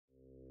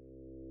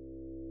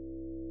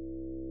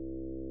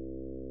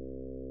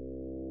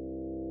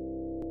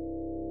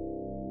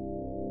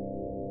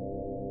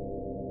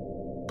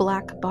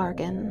Black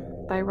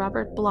Bargain by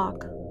Robert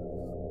Bloch.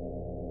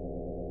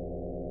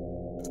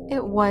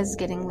 It was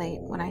getting late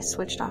when I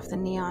switched off the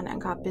neon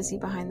and got busy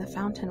behind the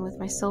fountain with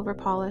my silver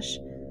polish.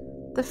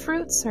 The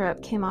fruit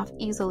syrup came off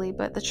easily,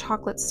 but the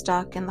chocolate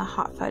stuck and the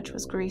hot fudge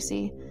was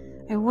greasy.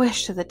 I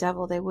wished to the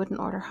devil they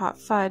wouldn't order hot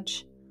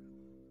fudge.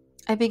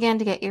 I began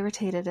to get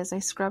irritated as I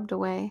scrubbed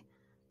away.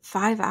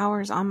 5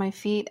 hours on my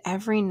feet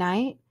every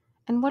night?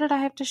 And what did I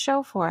have to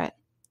show for it?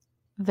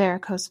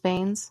 Varicose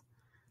veins.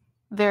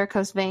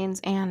 Varicose veins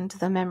and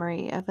the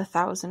memory of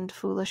 1,000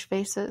 foolish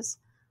faces.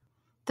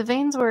 The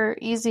veins were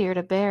easier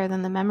to bear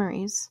than the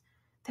memories.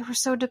 They were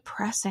so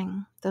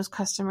depressing, those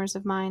customers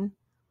of mine.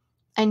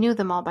 I knew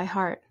them all by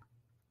heart.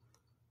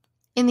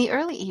 In the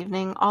early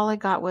evening, all I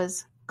got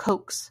was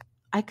Cokes.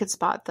 I could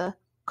spot the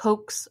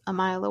Cokes a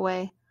mile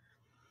away.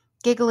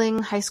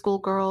 Giggling high school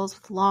girls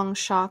with long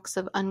shocks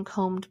of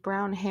uncombed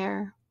brown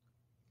hair.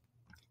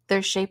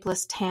 Their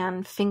shapeless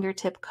tan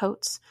fingertip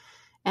coats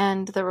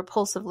and the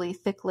repulsively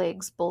thick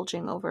legs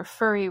bulging over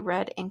furry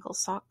red ankle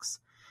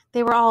socks.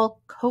 They were all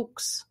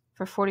Cokes.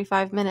 For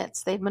 45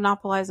 minutes, they'd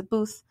monopolize a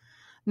booth,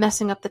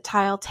 messing up the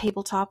tile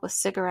tabletop with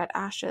cigarette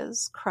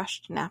ashes,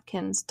 crushed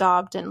napkins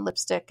daubed in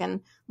lipstick,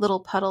 and little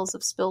puddles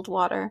of spilled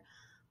water.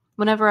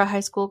 Whenever a high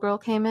school girl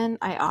came in,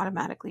 I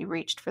automatically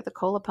reached for the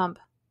cola pump.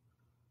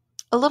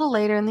 A little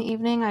later in the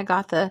evening, I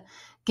got the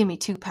 "gimme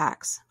 2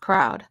 packs"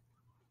 crowd.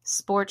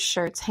 Sports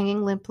shirts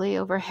hanging limply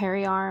over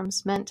hairy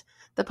arms meant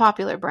the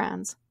popular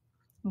brands.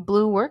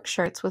 Blue work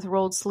shirts with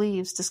rolled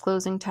sleeves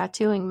disclosing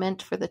tattooing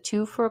meant for the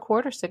 2 for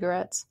 $1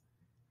 cigarettes.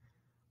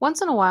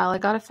 Once in a while, I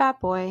got a fat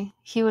boy.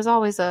 He was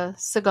always a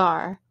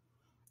cigar.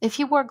 If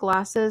he wore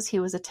glasses, he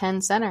was a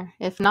 10-center.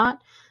 If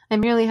not, I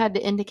merely had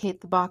to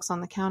indicate the box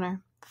on the counter.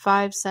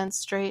 5 cents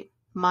straight,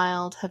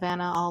 mild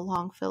Havana all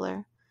long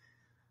filler.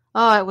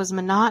 Oh, it was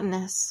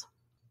monotonous.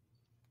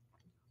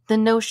 The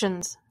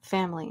Notions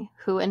family,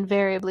 who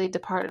invariably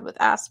departed with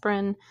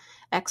aspirin,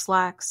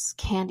 X-Lax,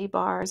 candy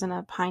bars, and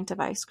a pint of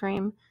ice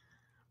cream.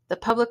 The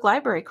public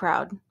library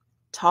crowd,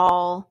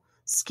 tall,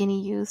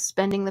 skinny youths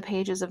bending the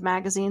pages of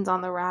magazines on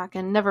the rack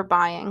and never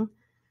buying.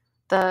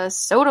 The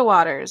soda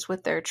waters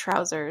with their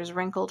trousers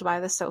wrinkled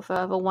by the sofa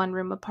of a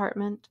one-room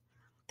apartment.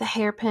 The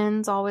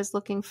hairpins always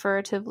looking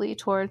furtively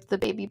towards the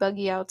baby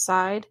buggy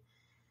outside.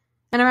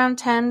 And around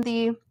 10,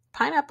 the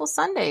pineapple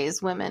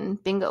sundaes women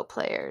bingo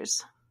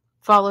players,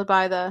 followed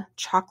by the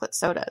chocolate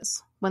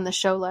sodas when the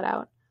show let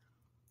out.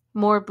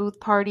 More booth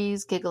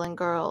parties, giggling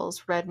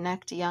girls,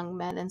 red-necked young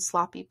men in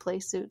sloppy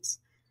playsuits.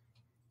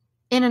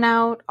 In and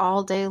out,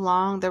 all day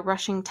long, the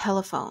rushing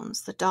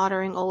telephones, the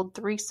doddering old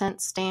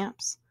 3-cent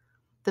stamps,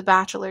 the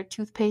bachelor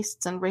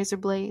toothpastes and razor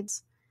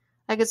blades.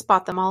 I could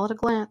spot them all at a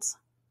glance.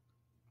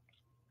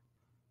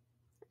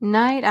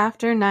 Night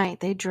after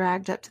night, they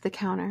dragged up to the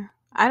counter.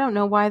 I don't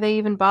know why they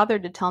even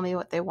bothered to tell me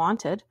what they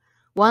wanted.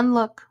 One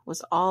look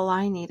was all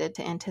I needed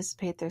to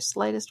anticipate their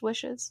slightest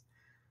wishes.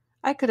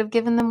 I could have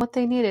given them what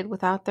they needed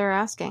without their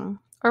asking.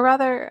 Or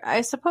rather,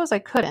 I suppose I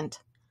couldn't.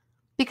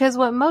 Because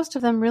what most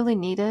of them really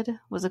needed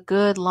was a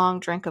good long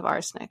drink of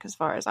arsenic, as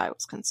far as I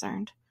was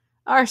concerned.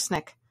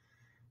 Arsenic!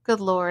 Good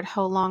Lord,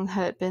 how long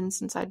had it been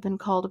since I'd been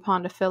called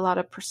upon to fill out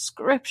a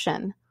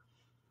prescription?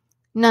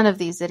 None of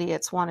these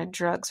idiots wanted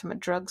drugs from a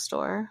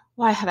drugstore.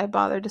 Why had I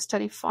bothered to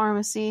study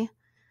pharmacy?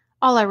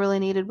 All I really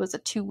needed was a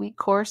 2-week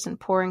course in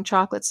pouring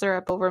chocolate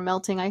syrup over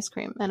melting ice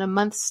cream and a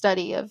month's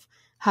study of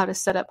how to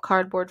set up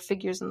cardboard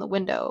figures in the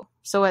window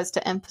so as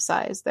to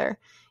emphasize their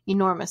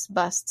enormous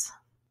busts.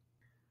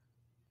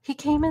 He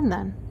came in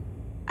then.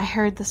 I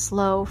heard the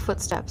slow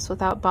footsteps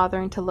without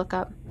bothering to look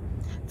up.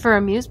 For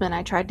amusement,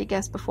 I tried to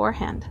guess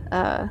beforehand.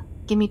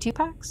 Gimme 2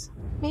 packs?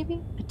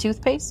 Maybe? A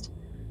toothpaste?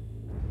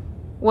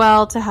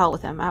 Well, to hell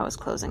with him. I was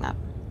closing up.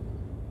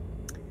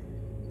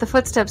 The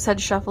footsteps had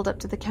shuffled up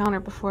to the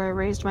counter before I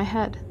raised my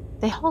head.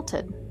 They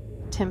halted,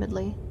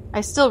 timidly.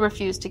 I still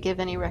refused to give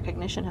any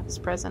recognition of his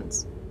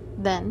presence.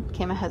 Then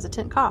came a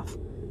hesitant cough.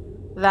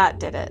 That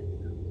did it.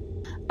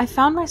 I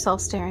found myself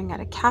staring at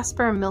a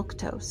Casper milk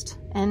toast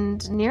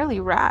and nearly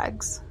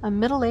Rags, a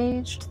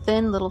middle-aged,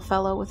 thin little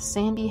fellow with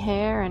sandy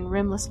hair and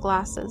rimless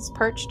glasses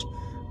perched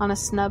on a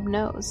snub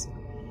nose.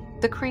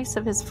 The crease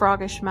of his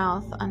froggish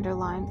mouth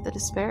underlined the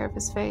despair of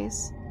his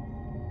face.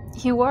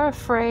 He wore a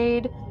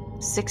frayed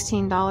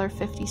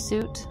 $16.50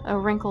 suit, a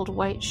wrinkled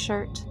white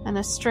shirt, and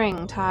a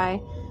string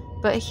tie,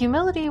 but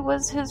humility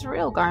was his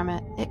real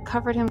garment. It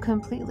covered him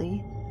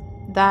completely.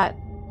 That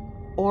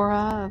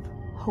aura of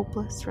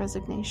hopeless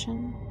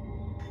resignation.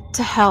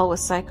 To hell with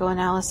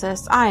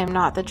psychoanalysis. I am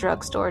not the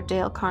drugstore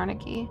Dale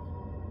Carnegie.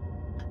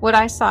 What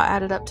I saw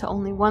added up to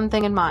only one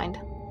thing in mind.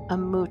 A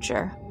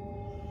moocher.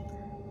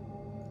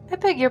 I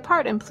beg your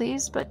pardon,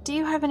 please, but do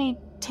you have any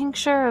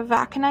tincture of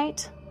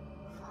aconite?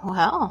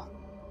 Well,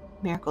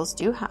 miracles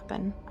do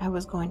happen. I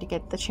was going to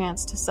get the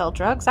chance to sell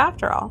drugs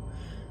after all.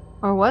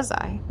 Or was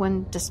I?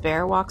 When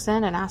despair walks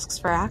in and asks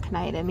for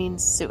aconite, it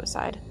means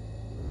suicide.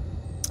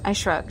 I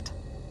shrugged.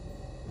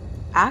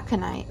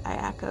 Aconite, I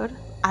echoed.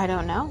 I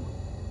don't know.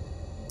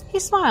 He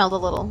smiled a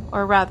little,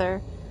 or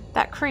rather,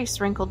 that crease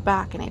wrinkled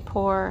back in a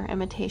poor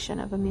imitation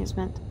of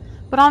amusement.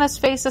 but on his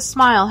face a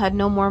smile had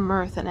no more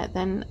mirth in it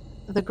than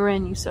the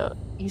grin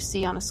you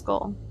see on a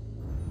skull.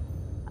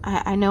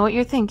 I know what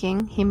you're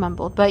thinking, he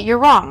mumbled, but you're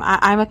wrong.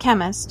 I'm a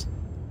chemist.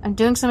 I'm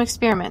doing some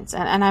experiments,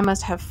 and I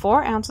must have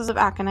 4 ounces of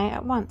aconite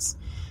at once.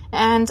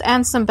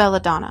 And some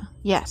belladonna,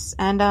 yes.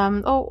 And,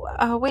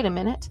 wait a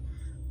minute.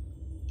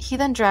 He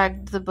then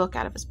dragged the book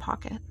out of his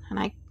pocket, and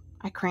I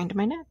craned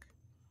my neck.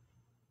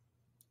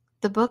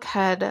 The book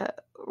had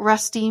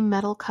rusty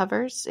metal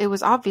covers. It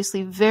was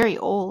obviously very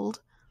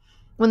old.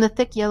 When the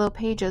thick yellow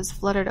pages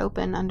fluttered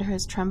open under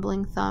his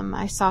trembling thumb,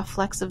 I saw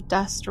flecks of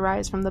dust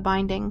rise from the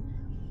binding.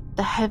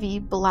 The heavy,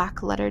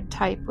 black-lettered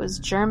type was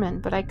German,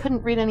 but I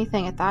couldn't read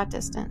anything at that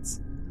distance.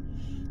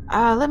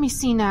 Let me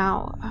see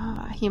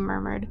now, he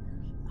murmured.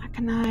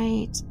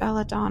 Aconite,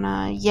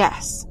 belladonna,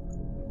 yes.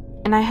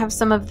 And I have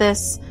some of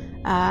this,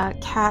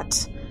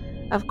 cat,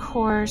 of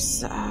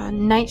course,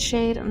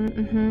 nightshade,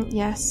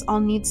 yes. I'll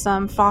need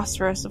some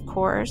phosphorus, of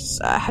course.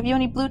 Have you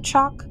any blue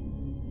chalk?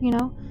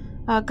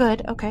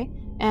 Good, okay.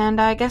 And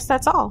I guess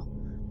that's all.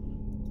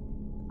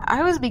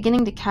 I was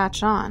beginning to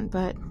catch on,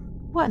 but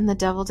what in the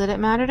devil did it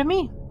matter to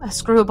me? A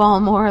screwball,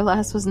 more or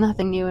less, was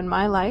nothing new in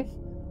my life.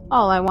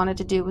 All I wanted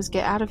to do was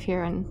get out of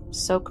here and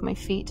soak my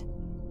feet.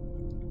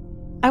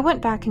 I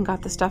went back and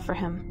got the stuff for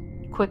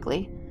him,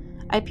 quickly.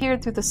 I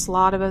peered through the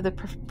slot above the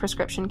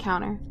prescription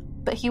counter,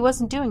 but he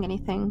wasn't doing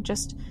anything,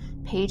 just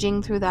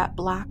paging through that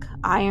black,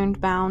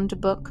 iron-bound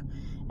book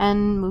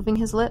and moving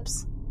his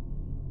lips.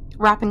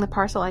 Wrapping the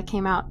parcel, I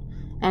came out.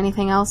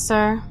 Anything else,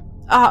 sir?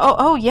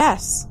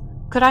 Yes.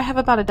 Could I have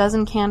about a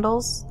dozen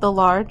candles, the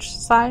large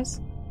size?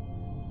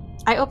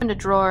 I opened a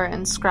drawer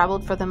and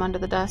scrabbled for them under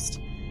the dust.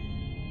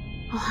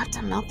 I'll have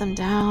to melt them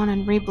down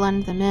and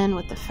reblend them in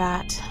with the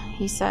fat,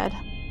 he said.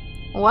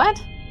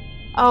 What?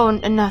 Oh,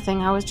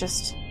 nothing. I was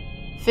just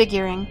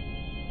figuring.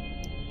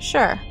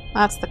 Sure,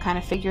 that's the kind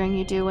of figuring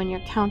you do when you're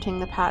counting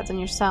the pads in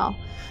your cell.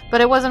 But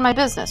it wasn't my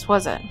business,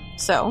 was it?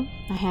 So,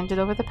 I handed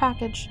over the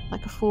package,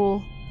 like a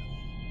fool.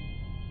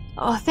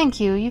 Oh, thank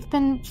you. You've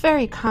been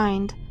very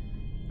kind.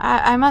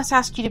 I must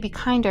ask you to be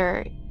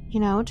kinder,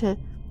 to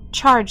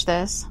charge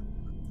this.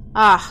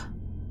 Ah,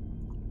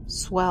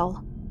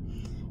 swell.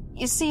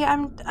 You see,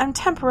 I'm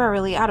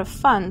temporarily out of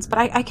funds, but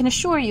I can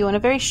assure you in a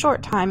very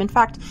short time, in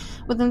fact,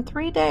 within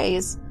 3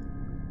 days,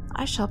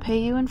 I shall pay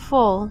you in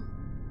full.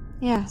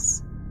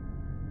 Yes.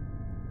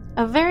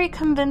 A very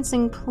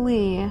convincing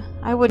plea.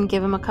 I wouldn't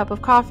give him a cup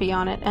of coffee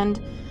on it,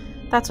 and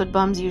that's what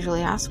bums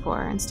usually ask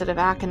for, instead of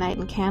aconite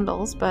and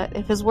candles, but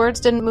if his words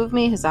didn't move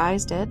me, his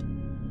eyes did.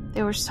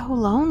 They were so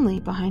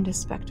lonely behind his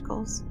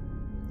spectacles,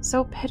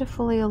 so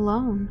pitifully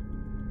alone.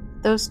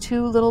 Those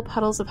 2 little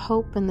puddles of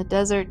hope in the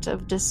desert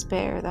of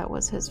despair that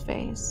was his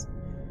face.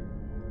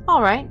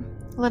 All right,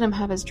 let him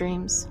have his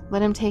dreams.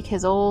 Let him take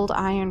his old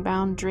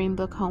iron-bound dream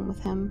book home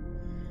with him.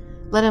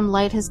 Let him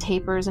light his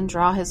tapers and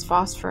draw his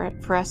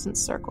phosphorescent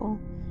circle,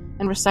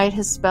 and recite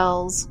his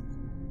spells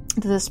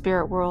to the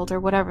spirit world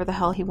or whatever the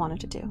hell he wanted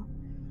to do.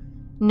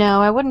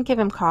 No, I wouldn't give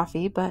him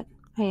coffee, but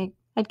I'd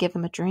give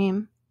him a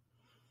dream.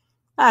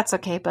 That's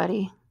okay,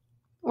 buddy.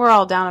 We're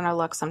all down on our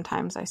luck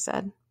sometimes, I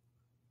said.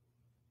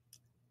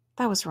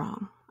 That was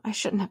wrong. I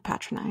shouldn't have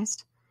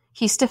patronized.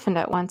 He stiffened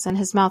at once, and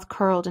his mouth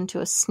curled into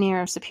a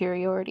sneer of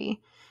superiority.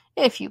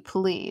 If you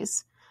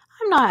please.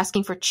 I'm not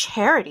asking for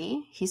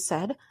charity, he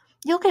said.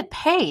 You'll get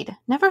paid.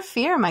 Never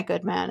fear, my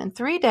good man. In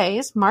 3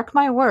 days, mark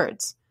my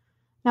words.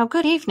 Now,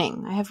 good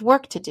evening. I have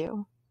work to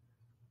do.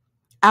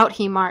 Out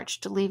he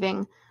marched,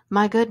 leaving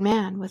my good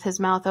man with his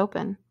mouth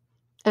open.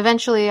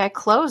 Eventually, I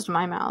closed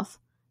my mouth,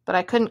 but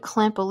I couldn't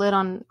clamp a lid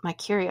on my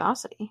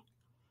curiosity.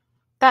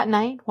 That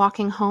night,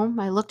 walking home,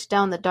 I looked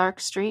down the dark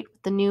street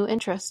with the new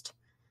interest.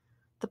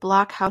 The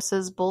black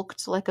houses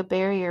bulked like a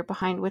barrier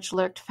behind which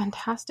lurked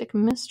fantastic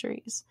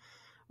mysteries.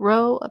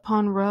 Row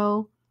upon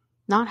row,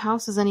 not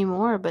houses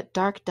anymore, but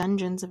dark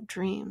dungeons of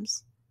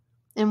dreams.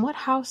 In what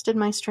house did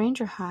my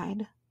stranger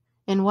hide?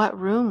 In what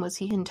room was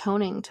he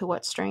intoning to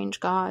what strange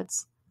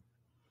gods?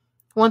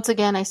 Once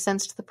again I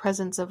sensed the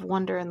presence of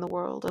wonder in the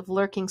world, of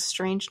lurking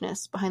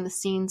strangeness behind the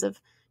scenes of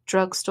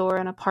drugstore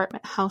and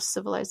apartment house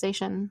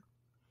civilization.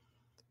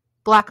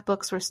 Black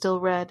books were still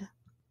read.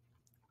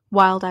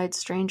 Wild-eyed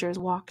strangers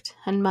walked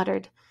and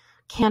muttered.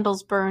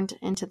 Candles burned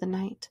into the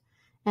night,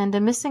 and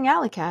a missing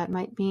alley cat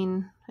might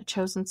mean a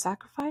chosen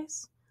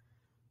sacrifice.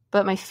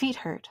 But my feet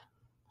hurt,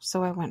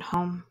 so I went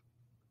home.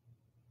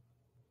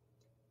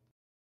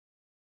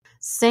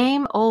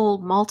 Same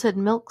old malted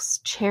milks,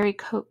 cherry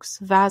cokes,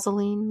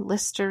 Vaseline,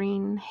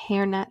 Listerine,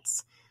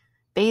 hairnets,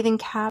 bathing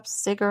caps,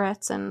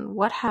 cigarettes, and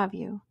what have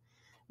you.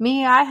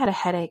 Me, I had a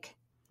headache.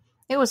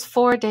 It was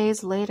 4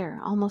 days later,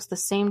 almost the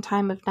same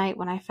time of night,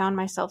 when I found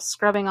myself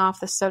scrubbing off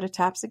the soda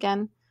taps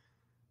again.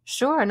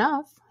 Sure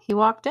enough, he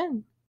walked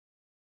in.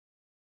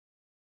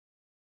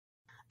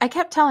 I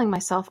kept telling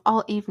myself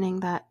all evening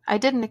that I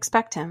didn't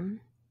expect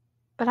him.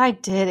 But I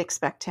did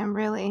expect him,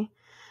 really.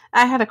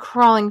 I had a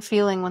crawling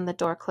feeling when the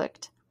door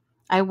clicked.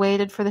 I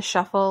waited for the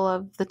shuffle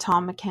of the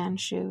Tom McCann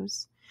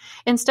shoes.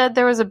 Instead,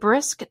 there was a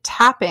brisk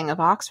tapping of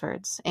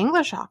Oxfords,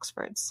 English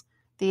Oxfords,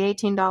 the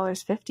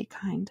 $18.50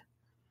 kind.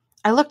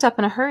 I looked up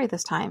in a hurry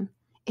this time.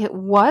 It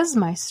was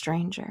my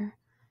stranger.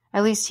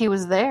 At least he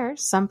was there,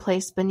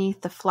 someplace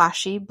beneath the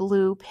flashy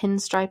blue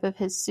pinstripe of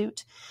his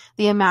suit,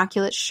 the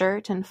immaculate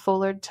shirt and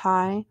foulard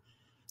tie.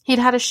 He'd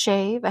had a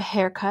shave, a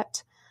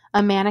haircut,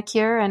 a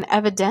manicure, and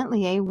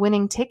evidently a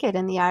winning ticket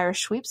in the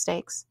Irish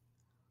sweepstakes.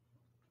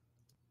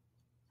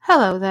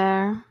 "Hello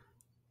there."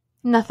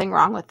 Nothing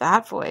wrong with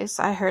that voice.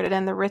 I heard it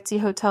in the ritzy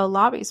hotel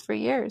lobbies for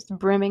years,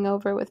 brimming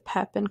over with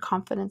pep and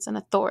confidence and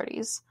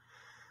authorities.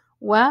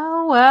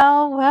 "Well,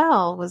 well,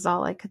 well," was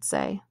all I could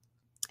say.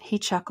 He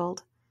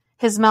chuckled.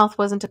 His mouth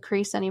wasn't a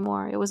crease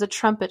anymore. It was a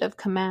trumpet of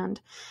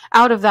command.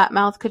 Out of that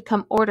mouth could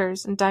come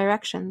orders and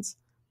directions.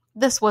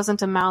 This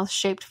wasn't a mouth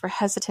shaped for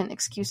hesitant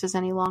excuses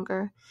any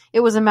longer. It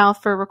was a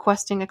mouth for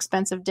requesting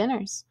expensive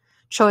dinners,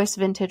 choice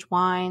vintage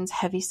wines,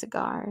 heavy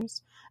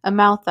cigars, a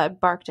mouth that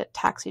barked at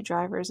taxi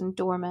drivers and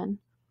doormen.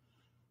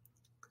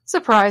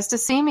 "Surprised to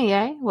see me,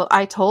 eh? Well,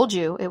 I told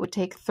you it would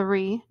take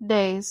 3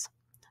 days.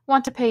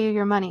 Want to pay you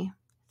your money.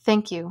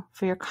 Thank you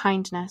for your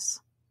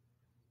kindness."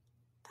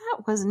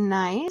 That was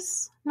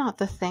nice. Not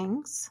the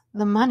things.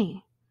 The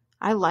money.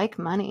 I like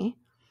money.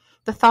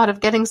 The thought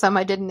of getting some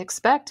I didn't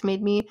expect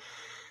made me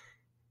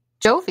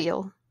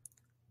jovial.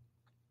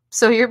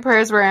 "So your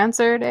prayers were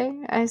answered, eh?"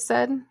 I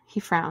said. He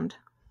frowned.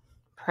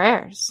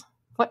 "Prayers?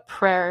 What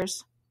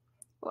prayers?"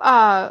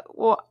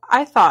 Well,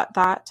 I thought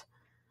that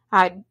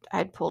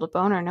I'd pulled a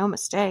boner, no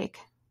mistake."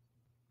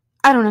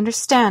 "I don't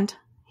understand,"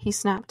 he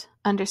snapped,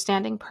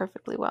 understanding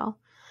perfectly well.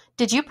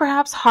 "Did you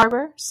perhaps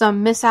harbor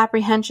some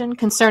misapprehension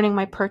concerning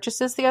my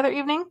purchases the other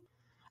evening?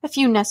 A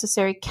few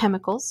necessary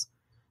chemicals.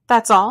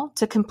 That's all,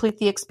 to complete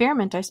the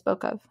experiment I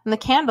spoke of. And the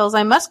candles,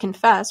 I must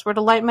confess, were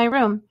to light my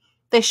room.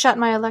 They shut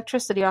my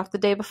electricity off the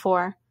day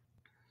before.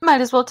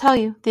 Might as well tell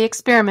you, the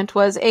experiment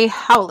was a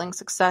howling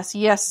success.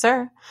 Yes,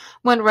 sir.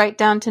 Went right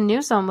down to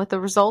Newsom with the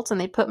results, and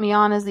they put me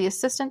on as the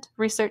assistant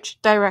research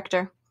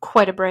director.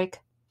 Quite a break."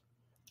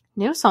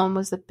 Newsom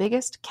was the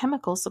biggest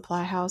chemical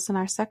supply house in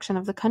our section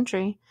of the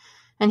country,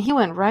 and he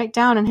went right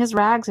down in his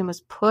rags and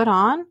was put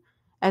on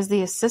as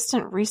the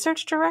assistant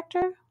research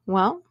director?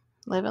 Well,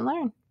 live and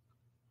learn.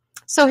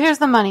 "So here's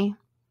the money.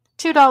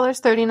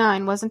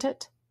 $2.39, wasn't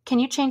it? Can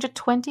you change it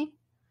 20?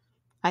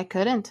 I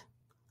couldn't.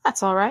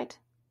 "That's all right.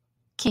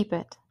 Keep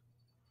it."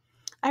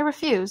 I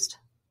refused.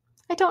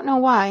 I don't know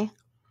why.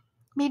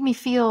 Made me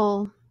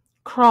feel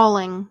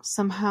crawling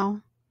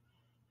somehow.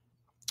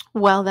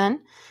 "Well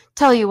then,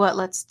 tell you what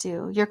let's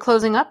do. You're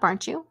closing up,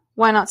 aren't you?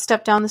 Why not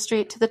step down the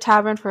street to the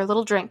tavern for a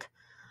little drink?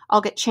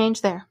 I'll get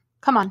change there.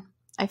 Come on.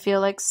 I feel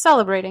like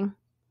celebrating."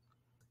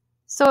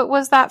 So it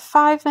was that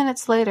 5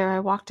 minutes later I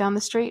walked down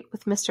the street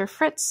with Mr.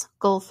 Fritz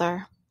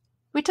Gulther.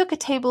 We took a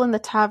table in the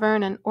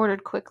tavern and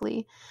ordered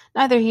quickly.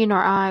 Neither he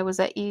nor I was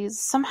at ease.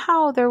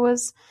 Somehow there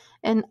was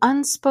an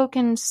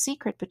unspoken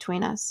secret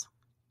between us.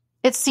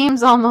 It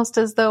seems almost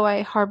as though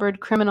I harbored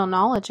criminal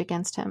knowledge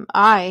against him.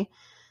 I,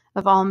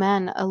 of all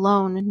men,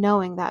 alone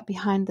knowing that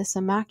behind this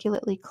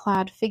immaculately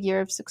clad figure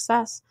of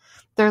success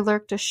there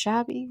lurked a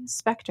shabby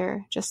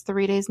spectre just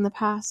 3 days in the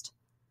past.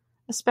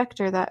 A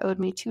spectre that owed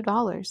me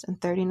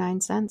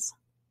 $2.39.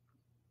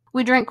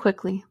 We drank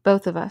quickly,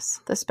 both of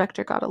us. The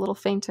spectre got a little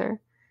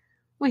fainter.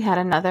 We had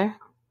another,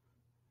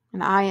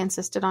 and I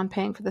insisted on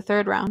paying for the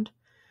third round.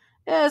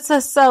 "It's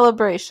a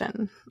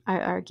celebration,"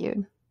 I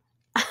argued.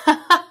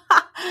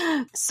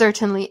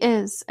 "Certainly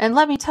is, and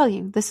let me tell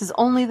you, this is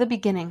only the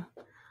beginning.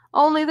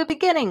 Only the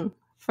beginning.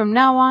 From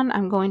now on,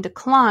 I'm going to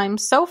climb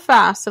so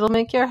fast it'll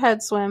make your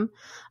head swim.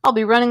 I'll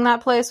be running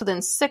that place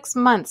within 6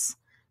 months.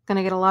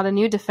 Gonna get a lot of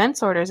new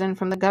defense orders in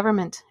from the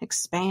government.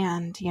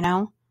 Expand, you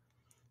know."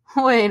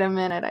 "Wait a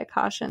minute," I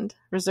cautioned.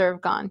 Reserve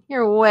gone.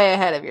 "You're way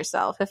ahead of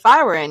yourself. If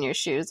I were in your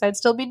shoes, I'd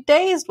still be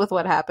dazed with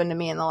what happened to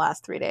me in the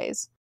last 3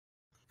 days.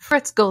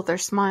 Fritz Gulther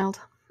smiled.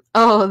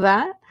 "Oh,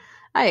 that?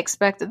 I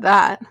expected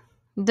that.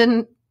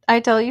 Didn't I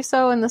tell you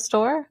so in the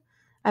store?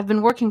 I've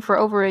been working for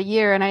over a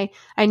year, and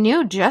I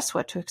knew just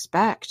what to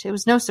expect. It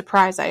was no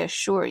surprise, I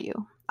assure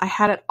you. I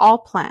had it all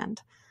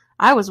planned.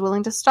 I was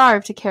willing to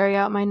starve to carry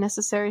out my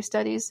necessary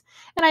studies,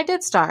 and I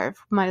did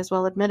starve, might as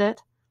well admit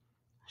it.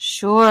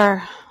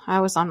 Sure, I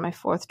was on my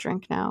 4th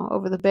drink now,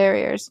 over the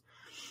barriers.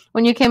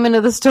 When you came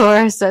into the store,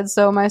 I said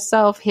so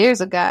myself.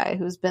 Here's a guy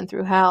who's been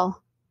through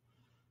hell."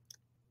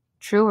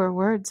 "Truer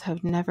words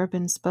have never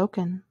been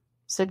spoken,"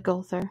 said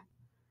Gulther.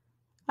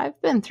 "I've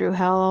been through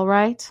hell, all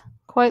right.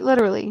 Quite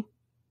literally.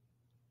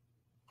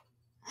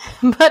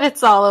 But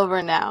it's all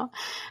over now,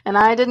 and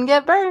I didn't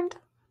get burned.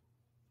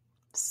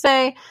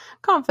 Say,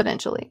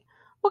 confidentially,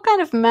 what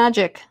kind of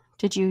magic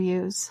did you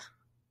use?"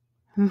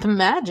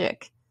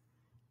 "Magic?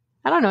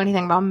 I don't know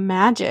anything about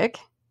magic."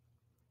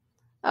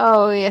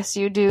 "Oh, yes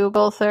you do,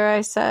 Gulther," I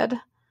said.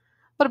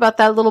 "What about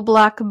that little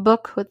black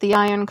book with the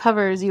iron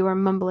covers you were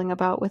mumbling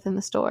about within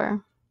the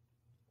store?"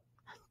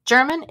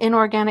 "German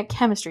inorganic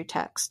chemistry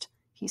text,"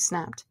 he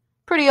snapped.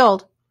 "Pretty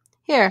old.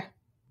 Here,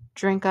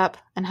 drink up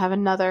and have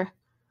another."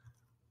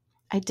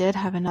 I did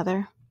have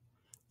another.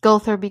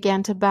 Gulther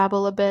began to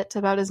babble a bit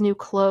about his new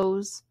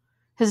clothes,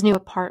 his new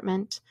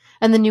apartment,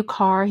 and the new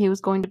car he was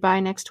going to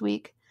buy next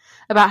week.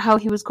 about how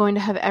he was going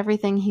to have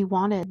everything he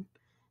wanted.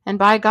 And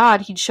by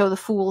God, he'd show the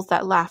fools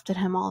that laughed at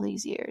him all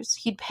these years.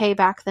 He'd pay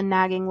back the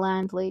nagging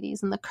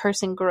landladies and the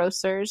cursing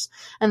grocers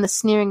and the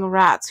sneering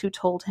rats who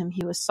told him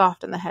he was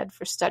soft in the head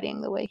for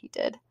studying the way he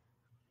did.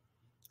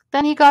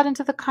 Then he got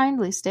into the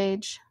kindly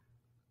stage.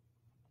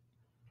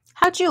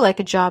 "How'd you like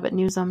a job at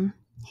Newsom?"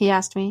 he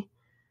asked me.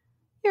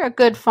 "You're a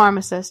good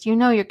pharmacist. You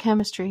know your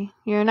chemistry.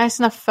 You're a nice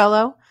enough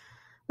fellow,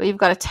 but you've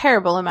got a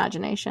terrible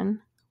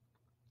imagination.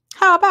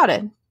 How about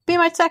it? Be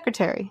my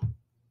secretary."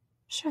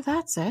 "Sure,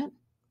 that's it.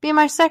 Be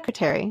my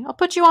secretary. I'll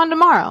put you on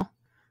tomorrow."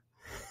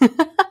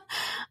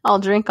 "I'll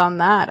drink on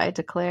that," I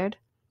declared.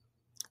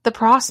 The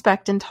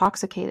prospect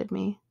intoxicated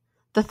me.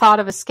 The thought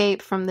of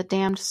escape from the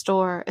damned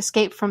store,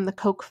 escape from the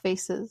coke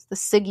faces, the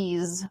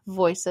ciggies'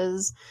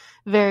 voices,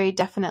 very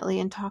definitely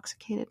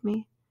intoxicated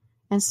me.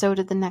 And so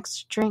did the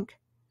next drink.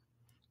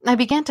 I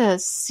began to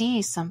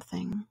see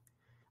something.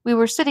 We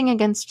were sitting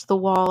against the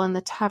wall and the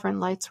tavern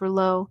lights were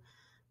low.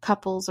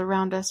 Couples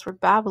around us were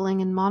babbling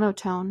in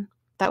monotone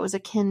that was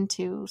akin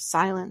to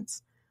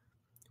silence.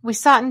 We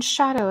sat in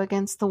shadow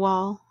against the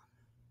wall.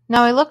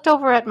 Now I looked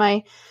over at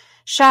my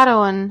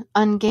shadow, an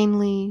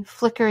ungainly,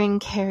 flickering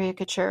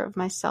caricature of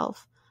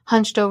myself,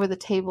 hunched over the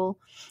table.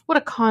 What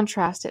a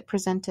contrast it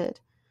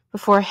presented.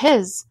 Before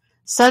his,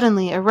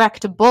 suddenly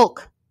erect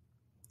bulk.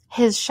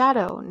 His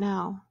shadow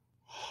now.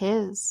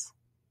 His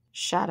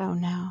shadow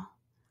now.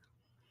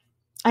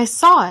 I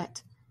saw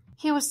it.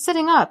 He was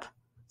sitting up,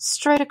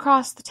 straight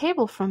across the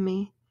table from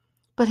me,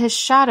 but his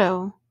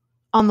shadow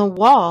on the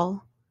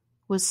wall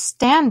was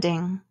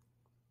standing.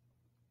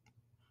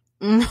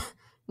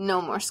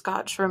 "No more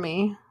scotch for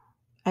me,"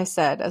 I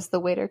said as the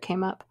waiter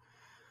came up,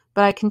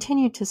 but I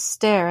continued to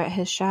stare at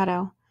his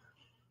shadow.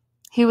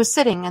 He was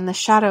sitting and the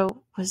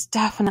shadow was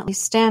definitely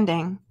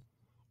standing.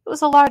 It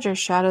was a larger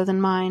shadow than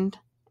mine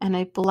and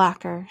a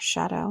blacker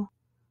shadow.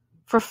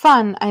 For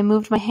fun, I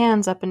moved my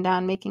hands up and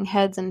down, making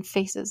heads and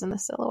faces in the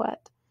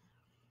silhouette.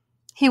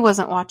 He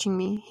wasn't watching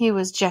me. He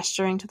was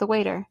gesturing to the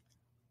waiter.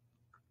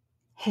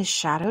 His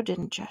shadow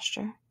didn't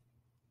gesture.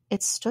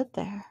 It stood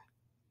there.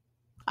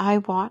 I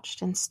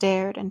watched and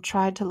stared and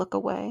tried to look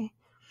away.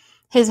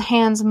 His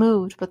hands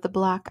moved, but the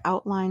black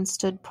outline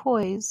stood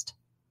poised,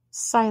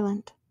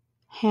 silent,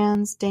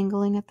 hands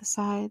dangling at the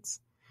sides.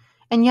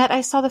 And yet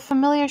I saw the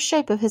familiar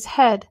shape of his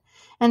head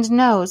and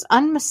nose,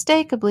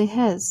 unmistakably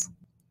his.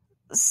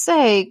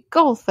 "Say,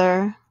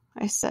 Gulther,"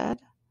 I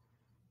said,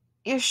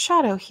 "your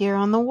shadow here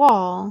on the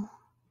wall."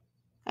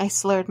 I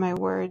slurred my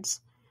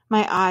words.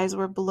 My eyes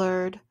were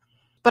blurred,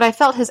 but I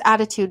felt his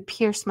attitude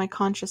pierce my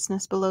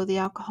consciousness below the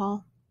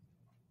alcohol.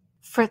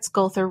 Fritz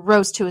Gulther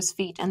rose to his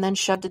feet and then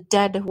shoved a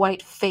dead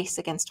white face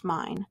against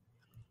mine.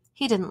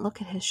 He didn't look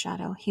at his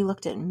shadow. He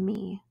looked at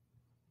me.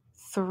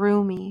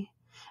 Through me.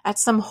 At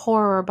some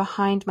horror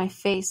behind my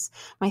face,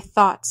 my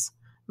thoughts,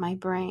 my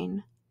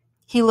brain.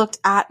 He looked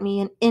at me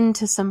and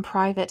into some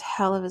private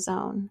hell of his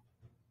own.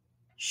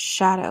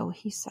 "Shadow,"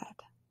 he said.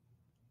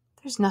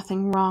 "There's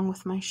nothing wrong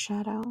with my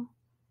shadow.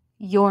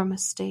 You're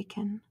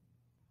mistaken.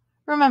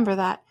 Remember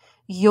that.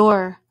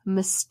 You're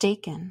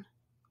mistaken.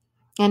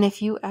 And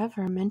if you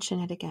ever mention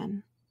it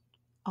again,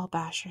 I'll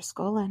bash your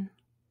skull in."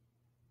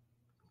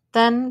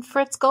 Then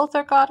Fritz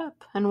Gulther got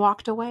up and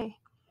walked away.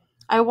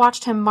 I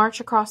watched him march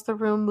across the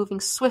room, moving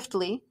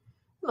swiftly,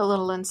 a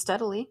little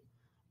unsteadily.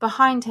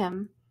 Behind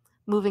him,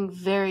 moving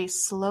very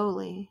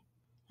slowly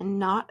and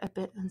not a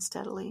bit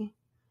unsteadily,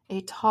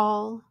 a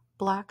tall,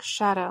 black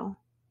shadow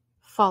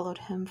followed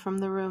him from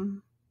the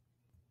room.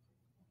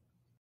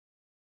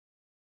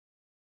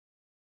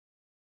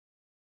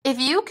 If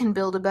you can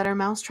build a better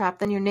mousetrap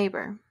than your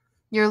neighbor,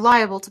 you're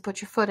liable to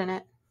put your foot in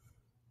it.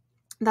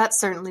 That's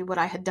certainly what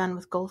I had done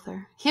with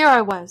Gulther. Here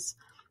I was,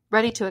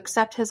 ready to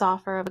accept his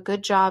offer of a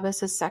good job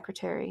as his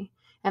secretary,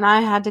 and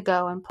I had to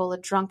go and pull a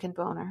drunken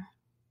boner.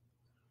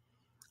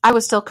 I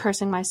was still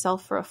cursing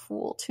myself for a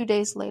fool 2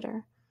 days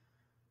later.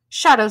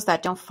 Shadows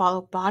that don't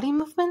follow body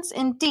movements?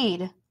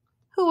 Indeed.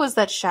 Who was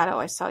that shadow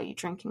I saw you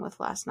drinking with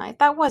last night?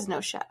 That was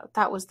no shadow.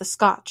 That was the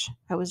scotch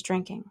I was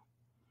drinking.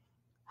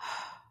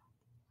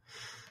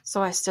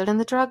 So I stood in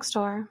the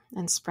drugstore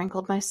and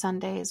sprinkled my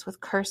Sundays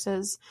with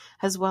curses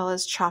as well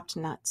as chopped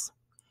nuts.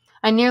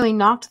 I nearly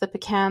knocked the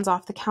pecans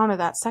off the counter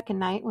that second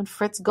night when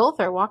Fritz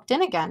Gulther walked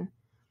in again.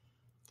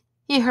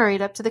 He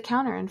hurried up to the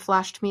counter and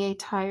flashed me a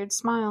tired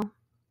smile.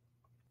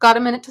 "Got a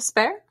minute to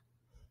spare?"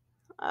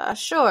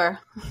 Sure.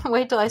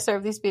 Wait till I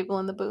serve these people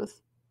in the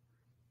booth."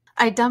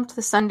 I dumped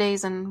the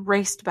Sundays and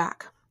raced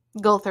back.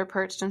 Gulther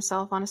perched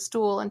himself on a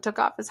stool and took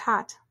off his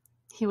hat.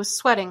 He was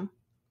sweating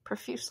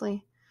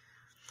profusely.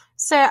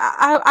 "Say,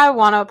 I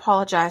want to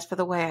apologize for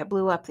the way I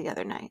blew up the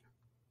other night."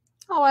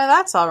 "Oh, why,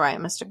 that's all right,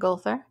 Mr.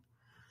 Gulther."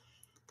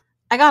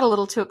 "I got a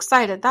little too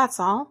excited, that's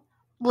all.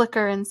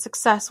 Liquor and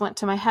success went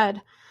to my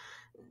head.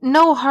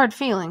 No hard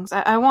feelings.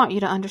 I want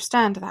you to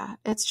understand that.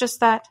 It's just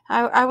that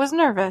I was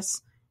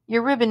nervous.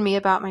 You're ribbing me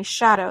about my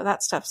shadow.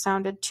 That stuff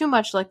sounded too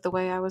much like the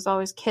way I was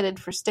always kidded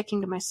for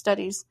sticking to my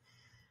studies.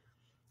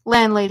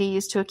 Landlady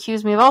used to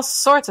accuse me of all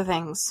sorts of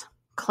things.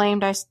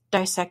 Claimed I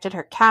dissected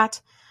her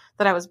cat,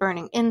 that I was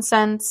burning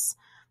incense,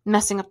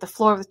 messing up the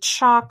floor with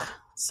chalk.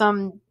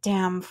 Some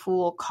damn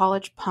fool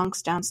college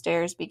punks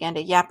downstairs began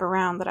to yap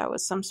around that I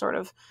was some sort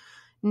of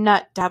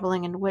nut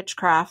dabbling in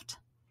witchcraft.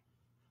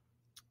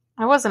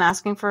 I wasn't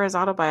asking for his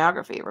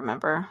autobiography,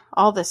 remember?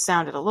 All this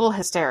sounded a little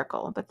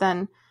hysterical, but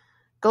then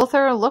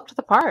Gulther looked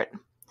the part,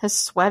 his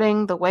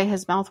sweating, the way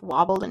his mouth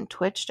wobbled and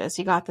twitched as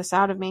he got this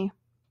out of me.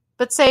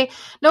 But say,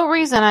 no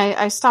reason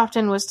I stopped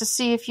in was to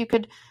see if you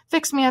could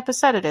fix me up a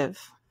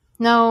sedative.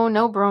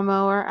 No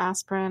bromo or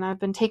aspirin. I've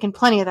been taking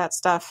plenty of that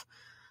stuff.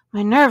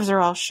 My nerves are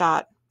all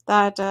shot.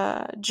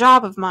 That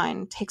job of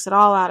mine takes it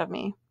all out of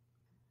me.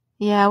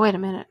 Yeah, wait a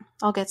minute.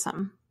 I'll get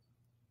something.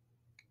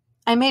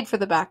 I made for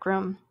the back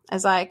room.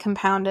 As I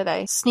compounded,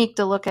 I sneaked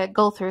a look at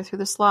Gulther through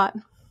the slot.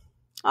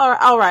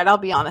 All right, I'll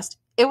be honest.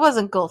 It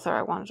wasn't Gulther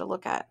I wanted to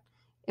look at.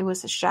 It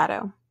was his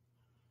shadow.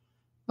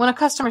 When a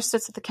customer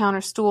sits at the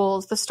counter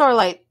stools, the store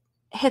light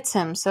hits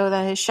him so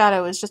that his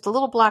shadow is just a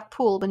little black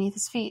pool beneath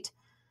his feet.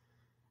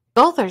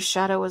 Gulther's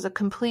shadow was a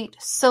complete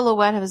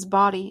silhouette of his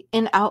body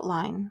in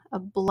outline, a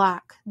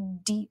black,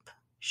 deep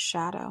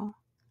shadow.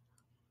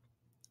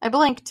 I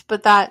blinked,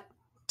 but that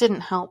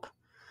didn't help.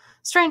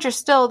 Stranger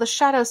still, the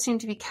shadow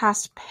seemed to be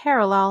cast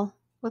parallel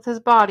with his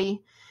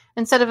body,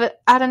 instead of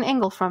at an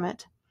angle from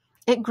it.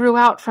 It grew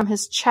out from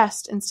his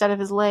chest instead of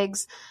his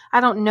legs.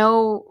 I don't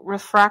know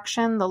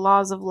refraction, the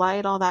laws of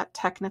light, all that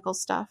technical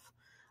stuff.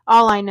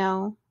 All I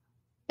know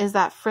is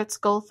that Fritz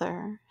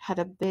Gulther had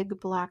a big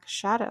black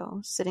shadow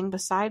sitting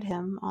beside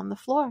him on the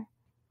floor,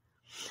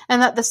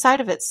 and that the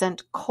sight of it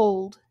sent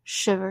cold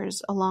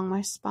shivers along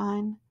my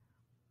spine.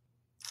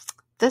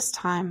 This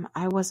time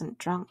I wasn't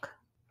drunk,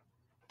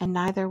 and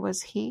neither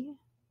was he,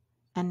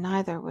 and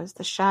neither was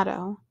the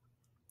shadow.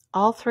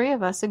 All three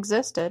of us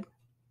existed.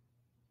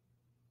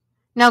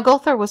 Now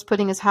Gulther was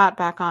putting his hat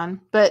back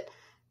on, but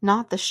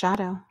not the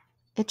shadow.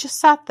 It just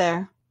sat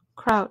there,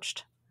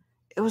 crouched.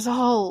 It was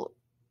all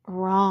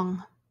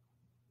wrong.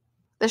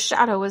 The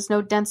shadow was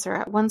no denser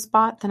at one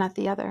spot than at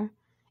the other.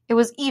 It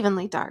was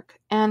evenly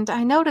dark, and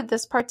I noted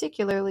this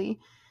particularly.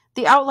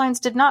 The outlines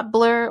did not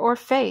blur or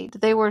fade.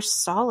 They were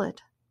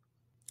solid.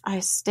 I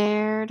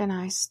stared and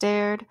I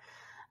stared.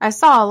 I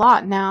saw a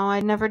lot now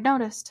I'd never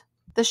noticed.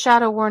 The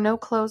shadow wore no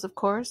clothes, of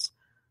course.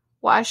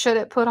 Why should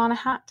it put on a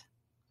hat?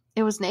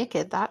 It was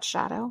naked, that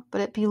shadow,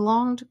 but it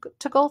belonged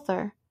to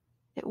Gulther.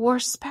 It wore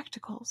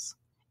spectacles.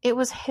 It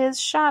was his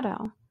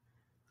shadow,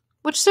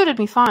 which suited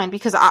me fine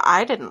because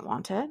I didn't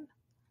want it.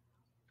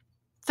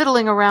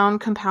 Fiddling around,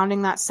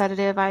 compounding that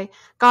sedative, I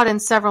got in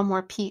several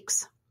more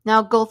peeks.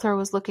 Now Gulther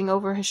was looking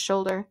over his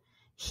shoulder.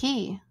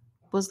 He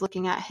was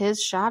looking at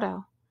his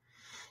shadow.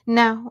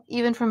 Now,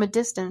 even from a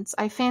distance,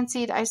 I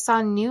fancied I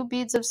saw new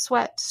beads of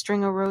sweat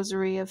string a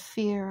rosary of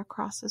fear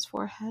across his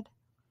forehead.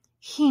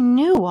 He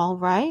knew, all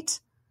right.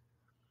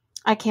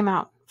 I came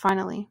out,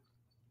 finally.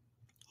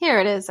 Here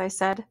it is, I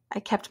said. I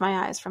kept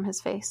my eyes from his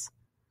face.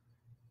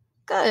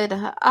 Good.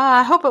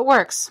 I hope it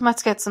works.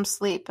 Let's get some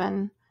sleep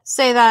and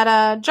say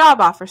that job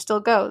offer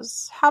still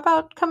goes. How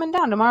about coming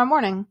down tomorrow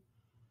morning?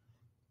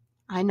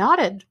 I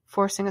nodded,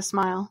 forcing a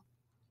smile.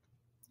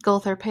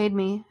 Gulther paid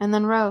me and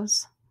then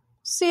rose.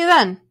 See you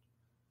then.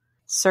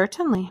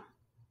 Certainly,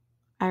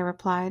 I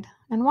replied.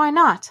 And why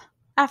not?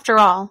 After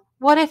all,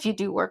 what if you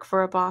do work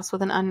for a boss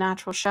with an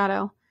unnatural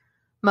shadow?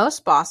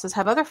 Most bosses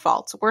have other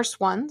faults, worse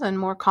ones and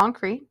more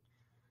concrete.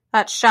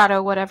 That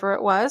shadow, whatever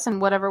it was, and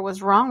whatever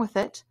was wrong with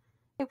it,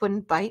 it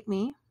wouldn't bite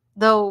me,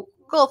 though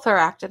Gulther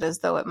acted as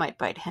though it might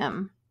bite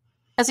him.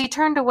 As he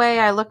turned away,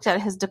 I looked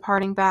at his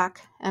departing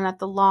back, and at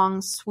the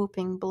long,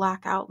 swooping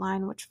black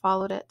outline which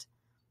followed it.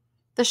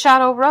 The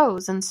shadow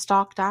rose and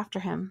stalked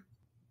after him.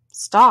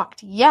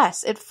 Stalked,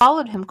 yes, it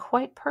followed him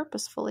quite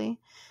purposefully.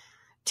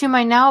 To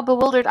my now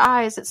bewildered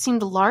eyes, it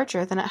seemed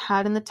larger than it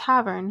had in the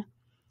tavern.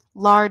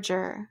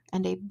 Larger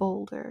and a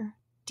bolder,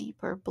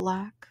 deeper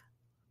black.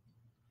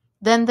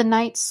 Then the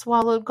night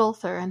swallowed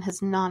Gulther and his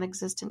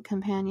non-existent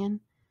companion.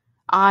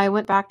 I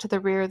went back to the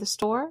rear of the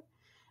store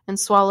and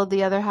swallowed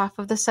the other half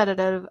of the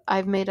sedative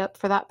I've made up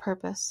for that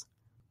purpose.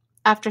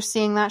 After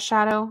seeing that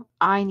shadow,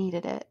 I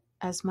needed it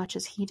as much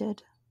as he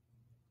did.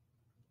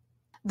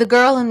 The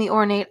girl in the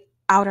ornate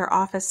outer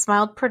office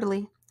smiled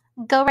prettily.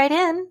 Go right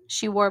in,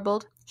 she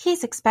warbled.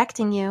 He's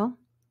expecting you.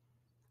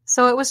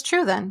 So it was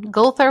true then.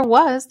 Gulther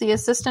was the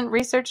assistant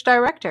research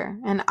director,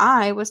 and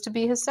I was to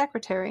be his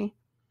secretary.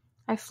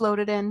 I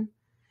floated in.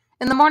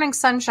 In the morning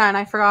sunshine,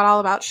 I forgot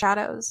all about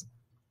shadows.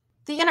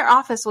 The inner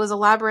office was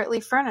elaborately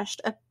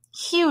furnished, a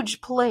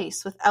huge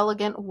place with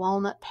elegant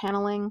walnut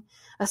paneling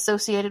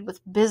associated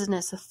with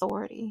business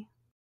authority.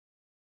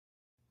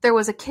 There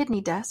was a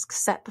kidney desk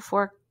set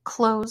before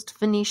closed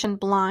Venetian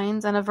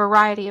blinds and a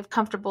variety of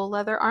comfortable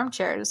leather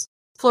armchairs.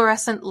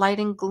 Fluorescent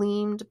lighting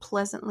gleamed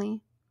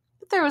pleasantly.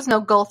 But there was no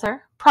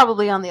Gulther,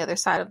 probably on the other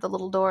side of the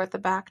little door at the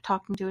back,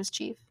 talking to his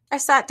chief. I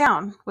sat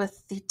down,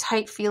 with the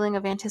tight feeling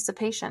of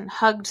anticipation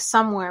hugged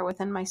somewhere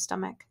within my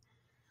stomach.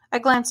 I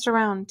glanced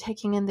around,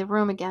 taking in the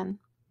room again.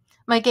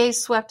 My gaze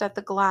swept at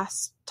the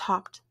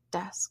glass-topped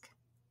desk.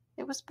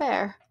 It was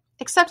bare,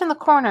 except in the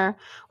corner,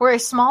 where a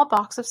small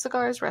box of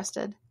cigars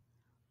rested.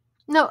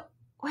 No,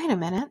 wait a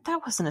minute,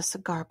 that wasn't a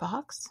cigar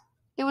box.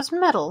 It was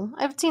metal.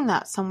 I've seen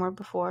that somewhere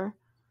before.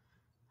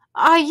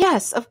 Ah,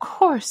 yes, of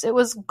course, it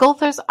was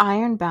Gulther's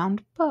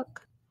iron-bound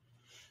book.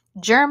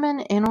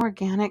 German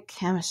inorganic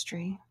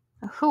chemistry.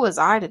 Who was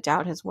I to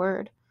doubt his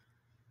word?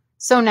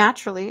 So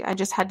naturally, I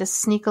just had to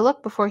sneak a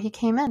look before he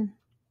came in.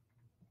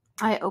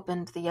 I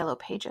opened the yellow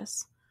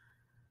pages.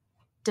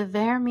 De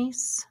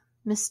vermis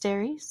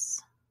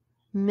mysteries,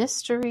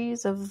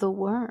 mysteries of the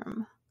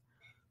worm.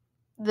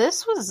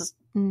 This was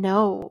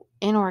no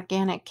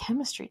inorganic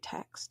chemistry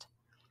text.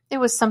 It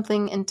was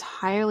something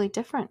entirely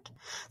different.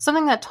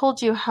 Something that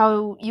told you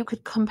how you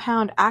could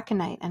compound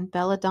aconite and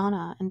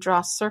belladonna and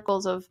draw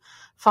circles of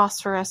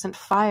phosphorescent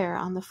fire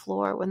on the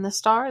floor when the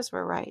stars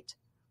were right.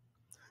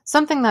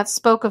 Something that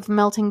spoke of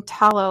melting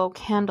tallow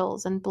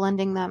candles and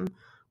blending them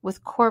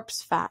with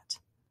corpse fat,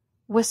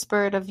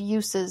 whispered of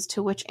uses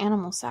to which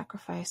animal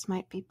sacrifice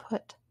might be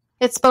put.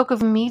 It spoke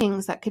of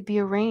meetings that could be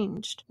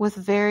arranged with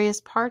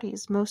various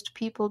parties most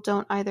people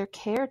don't either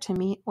care to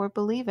meet or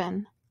believe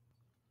in.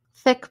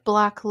 Thick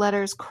black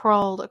letters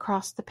crawled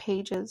across the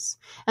pages,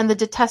 and the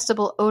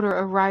detestable odor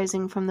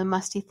arising from the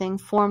musty thing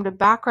formed a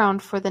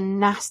background for the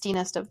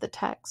nastiness of the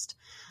text.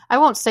 I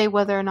won't say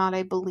whether or not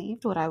I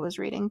believed what I was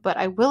reading, but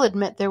I will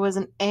admit there was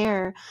an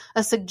air,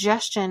 a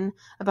suggestion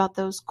about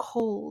those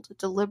cold,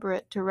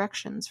 deliberate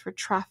directions for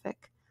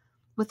traffic,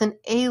 with an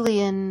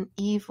alien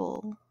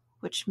evil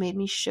which made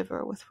me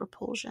shiver with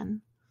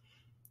repulsion.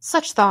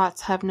 Such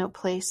thoughts have no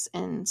place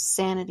in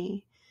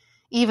sanity,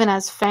 even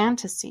as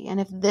fantasy, and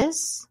if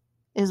this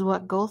is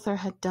what Gulther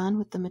had done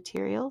with the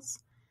materials,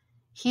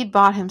 he'd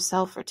bought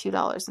himself for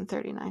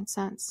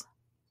 $2.39.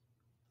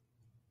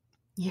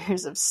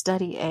 Years of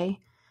study, eh?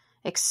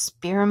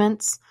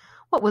 Experiments?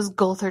 What was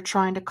Gulther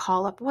trying to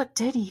call up? What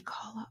did he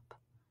call up?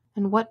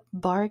 And what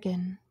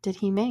bargain did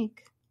he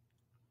make?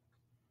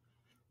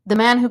 The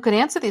man who could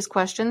answer these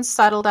questions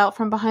sidled out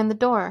from behind the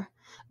door.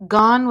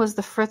 Gone was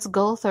the Fritz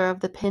Gulther of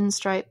the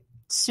pinstripe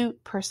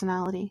suit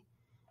personality.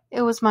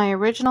 It was my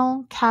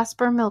original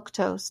Casper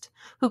Milquetoast,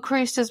 who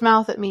creased his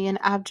mouth at me in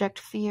abject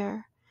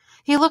fear.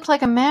 He looked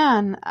like a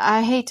man,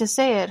 I hate to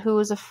say it, who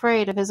was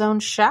afraid of his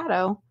own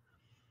shadow.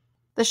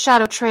 The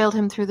shadow trailed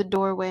him through the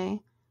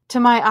doorway.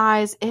 To my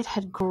eyes, it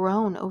had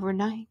grown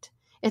overnight.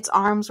 Its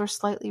arms were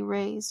slightly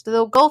raised,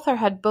 though Gulther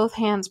had both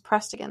hands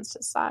pressed against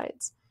his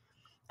sides.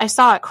 I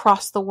saw it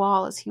cross the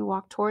wall as he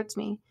walked towards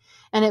me,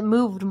 and it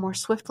moved more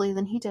swiftly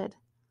than he did.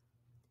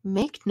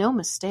 Make no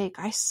mistake,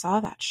 I saw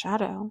that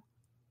shadow.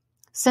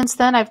 Since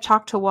then, I've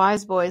talked to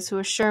wise boys who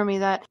assure me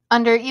that,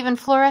 under even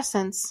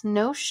fluorescence,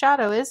 no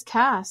shadow is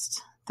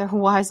cast. They're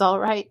wise all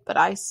right, but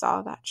I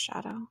saw that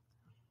shadow.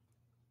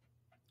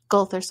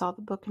 Gulther saw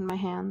the book in my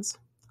hands.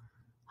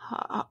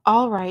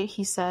 All right,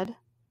 he said.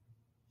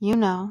 You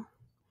know,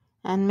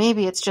 and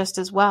maybe it's just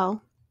as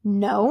well.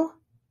 No,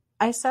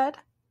 I said.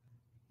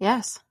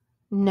 Yes,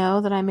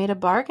 know that I made a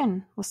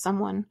bargain with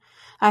someone.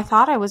 I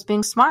thought I was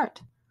being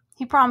smart.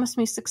 He promised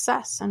me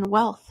success and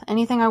wealth,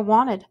 anything I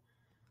wanted,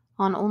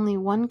 on only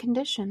one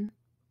condition.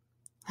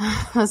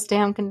 Those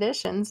damn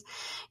conditions.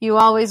 You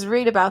always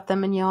read about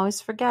them and you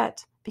always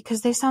forget,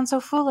 because they sound so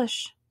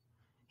foolish.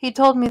 He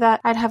told me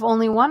that I'd have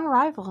only one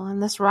rival,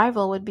 and this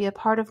rival would be a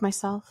part of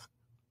myself.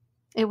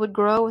 It would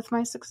grow with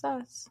my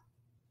success.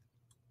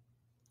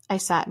 I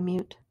sat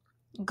mute.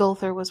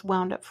 Gulther was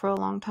wound up for a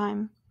long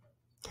time.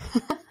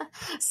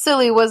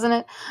 Silly, wasn't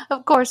it?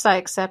 Of course I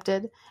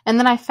accepted, and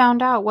then I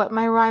found out what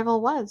my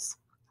rival was,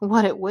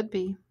 what it would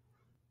be.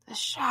 The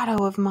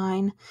shadow of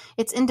mine.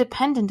 It's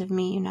independent of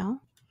me, you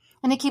know,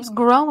 and it keeps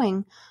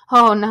growing.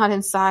 Oh, not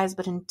in size,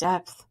 but in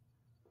depth.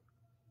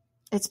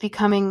 It's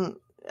becoming,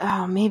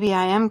 maybe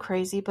I am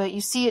crazy, but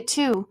you see it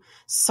too,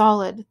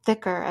 solid,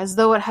 thicker, as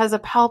though it has a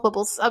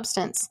palpable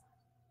substance.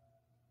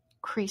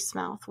 Crease's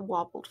mouth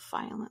wobbled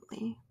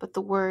violently, but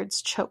the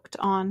words choked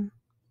on.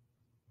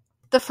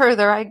 The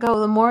further I go,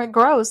 the more it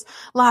grows.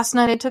 Last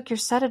night I took your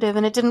sedative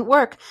and it didn't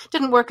work.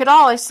 Didn't work at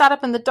all. I sat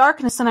up in the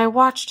darkness and I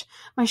watched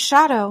my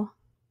shadow.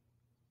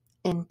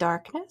 In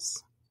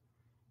darkness?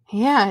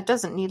 Yeah, it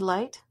doesn't need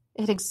light.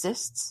 It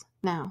exists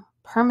now,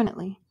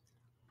 permanently.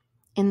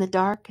 In the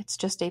dark, it's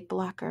just a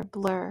blacker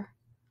blur.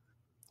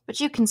 But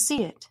you can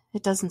see it.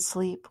 It doesn't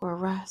sleep or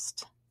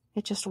rest.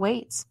 It just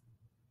waits.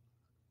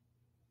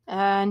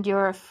 And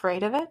you're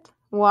afraid of it?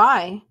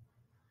 Why?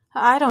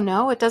 I don't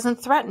know. It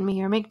doesn't threaten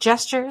me or make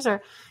gestures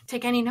or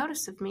take any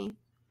notice of me.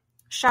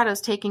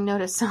 Shadow's taking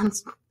notice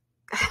sounds...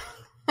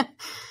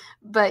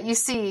 But you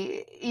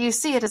see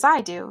it as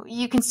I do.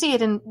 You can see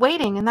it in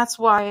waiting, and that's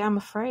why I'm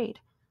afraid.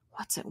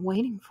 What's it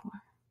waiting for?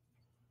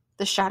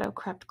 The shadow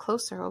crept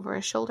closer over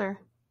his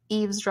shoulder,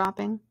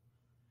 eavesdropping.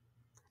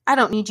 I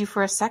don't need you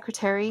for a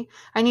secretary.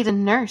 I need a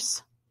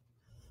nurse.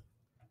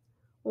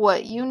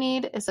 What you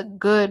need is a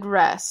good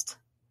rest.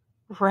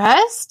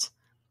 Rest?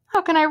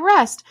 How can I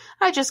rest?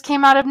 I just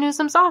came out of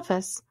Newsom's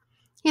office.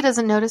 He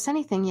doesn't notice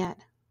anything yet.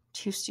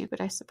 Too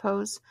stupid, I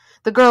suppose.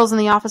 The girls in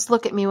the office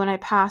look at me when I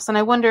pass, and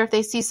I wonder if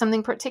they see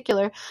something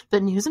particular,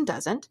 but Newsom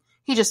doesn't.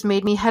 He just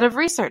made me head of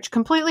research,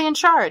 completely in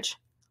charge.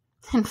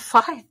 In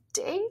 5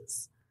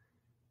 days?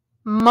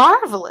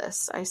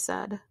 Marvelous, I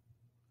said.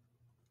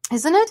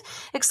 Isn't it?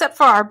 Except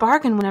for our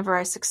bargain, whenever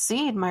I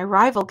succeed, my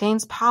rival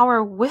gains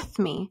power with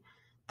me.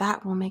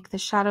 That will make the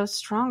shadows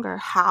stronger.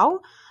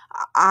 How?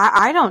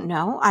 I don't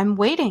know. I'm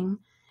waiting,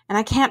 and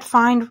I can't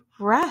find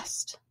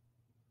rest.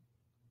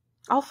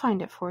 I'll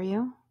find it for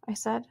you, I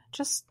said.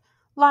 Just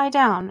lie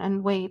down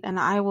and wait, and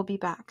I will be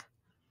back.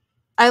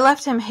 I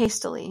left him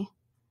hastily.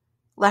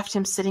 Left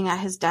him sitting at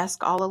his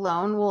desk all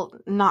alone. Well,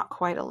 not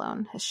quite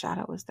alone. His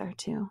shadow was there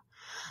too.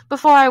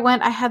 Before I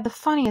went, I had the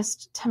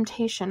funniest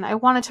temptation. I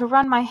wanted to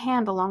run my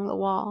hand along the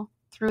wall,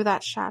 through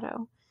that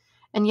shadow.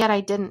 And yet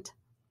I didn't.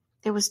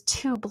 It was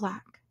too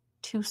black,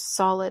 too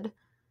solid.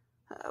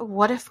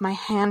 What if my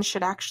hand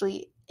should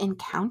actually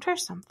encounter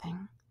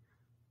something?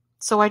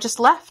 So I just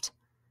left.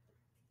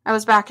 I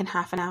was back in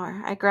half an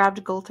hour. I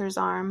grabbed Goulther's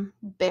arm,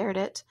 bared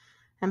it,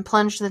 and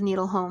plunged the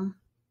needle home.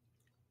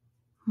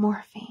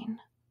 Morphine.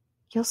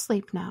 You'll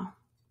sleep now,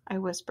 I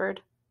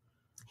whispered.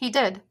 He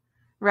did,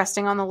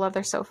 resting on the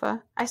leather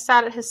sofa. I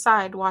sat at his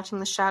side, watching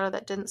the shadow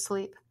that didn't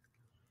sleep.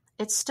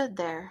 It stood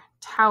there,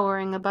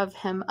 towering above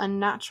him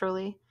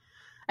unnaturally.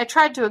 I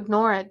tried to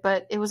ignore it,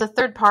 but it was a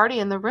third party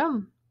in the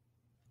room.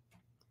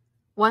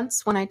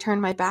 Once, when I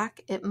turned my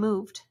back, it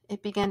moved.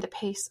 It began to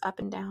pace up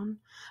and down.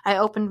 I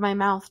opened my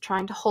mouth,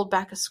 trying to hold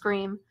back a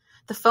scream.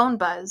 The phone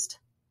buzzed.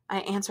 I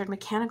answered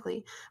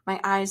mechanically, my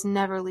eyes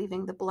never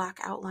leaving the black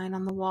outline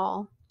on the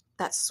wall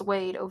that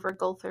swayed over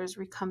Goulther's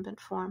recumbent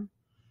form.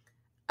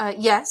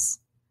 Yes?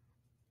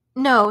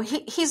 No,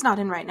 he's not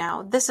in right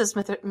now. This is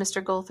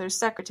Mr. Goulther's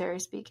secretary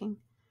speaking.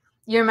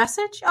 Your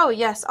message? Oh,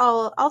 yes,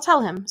 I'll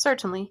tell him,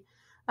 certainly.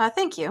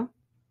 Thank you.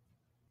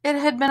 It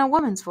had been a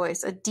woman's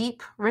voice, a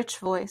deep, rich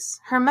voice.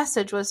 Her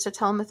message was to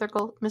tell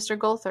Mr.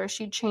 Goulther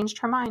she'd changed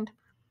her mind.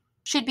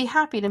 She'd be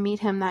happy to meet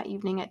him that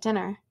evening at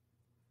dinner.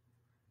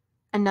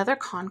 Another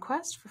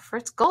conquest for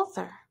Fritz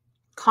Goulther.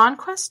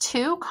 Conquest?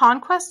 2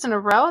 conquests in a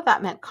row?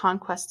 That meant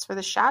conquests for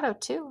the shadow,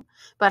 too.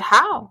 But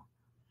how?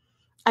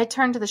 I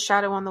turned to the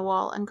shadow on the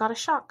wall and got a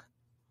shock.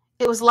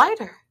 It was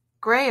lighter,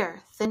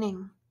 grayer,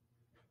 thinning,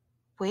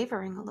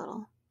 wavering a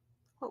little.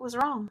 What was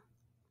wrong?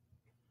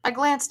 I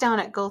glanced down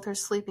at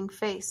Goulther's sleeping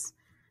face.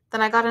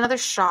 Then I got another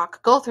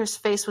shock. Goulther's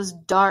face was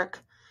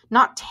dark,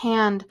 not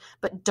tanned,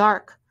 but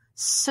dark,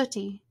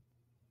 sooty,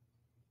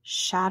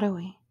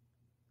 shadowy.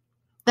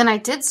 Then I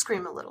did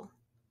scream a little.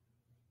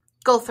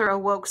 Goulther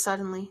awoke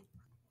suddenly.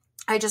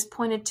 I just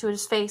pointed to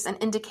his face and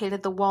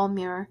indicated the wall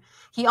mirror.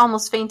 He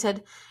almost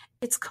fainted.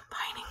 It's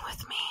combining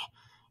with me,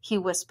 he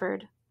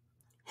whispered.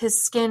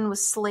 His skin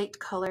was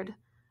slate-colored.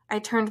 I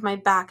turned my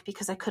back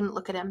because I couldn't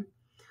look at him.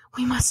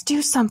 We must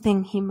do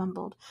something, he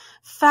mumbled.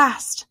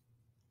 Fast.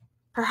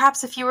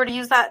 Perhaps if you were to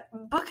use that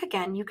book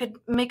again, you could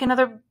make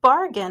another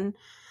bargain.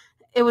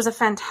 It was a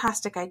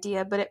fantastic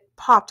idea, but it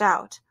popped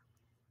out.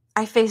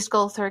 I faced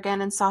Goulther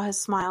again and saw his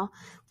smile.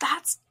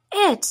 That's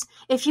it!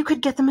 If you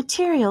could get the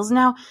materials.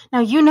 Now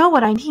you know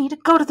what I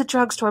need. Go to the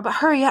drugstore, but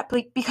hurry up,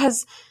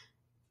 because...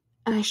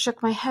 And I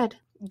shook my head.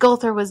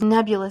 Goulther was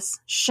nebulous,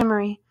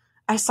 shimmery.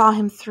 I saw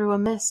him through a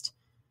mist.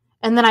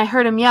 And then I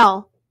heard him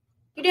yell,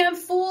 You damn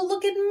fool,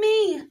 look at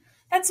me!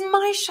 That's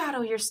my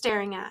shadow you're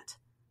staring at.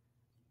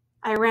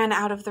 I ran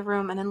out of the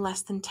room, and in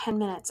less than 10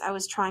 minutes I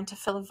was trying to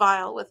fill a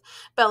vial with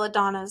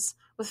belladonnas,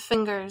 with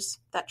fingers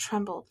that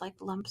trembled like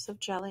lumps of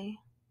jelly.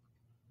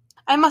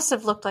 I must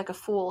have looked like a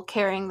fool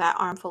carrying that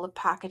armful of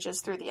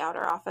packages through the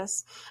outer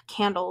office.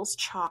 Candles,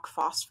 chalk,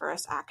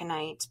 phosphorus,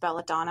 aconite,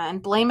 belladonna,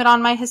 and blame it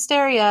on my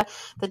hysteria,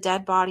 the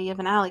dead body of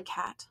an alley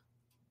cat.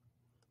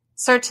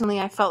 Certainly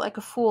I felt like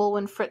a fool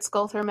when Fritz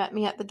Goulther met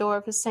me at the door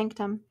of his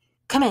sanctum.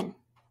 Come in,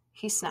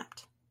 he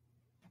snapped.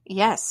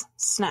 Yes,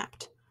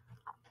 snapped.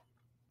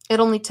 It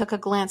only took a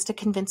glance to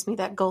convince me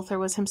that Goulther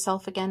was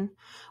himself again.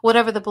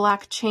 Whatever the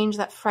black change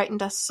that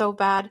frightened us so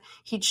bad,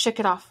 he'd shook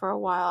it off for a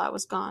while I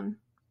was gone.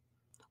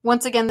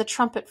 Once again the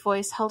trumpet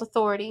voice held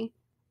authority.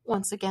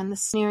 Once again the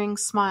sneering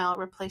smile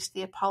replaced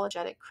the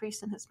apologetic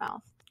crease in his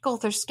mouth.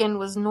 Goulther's skin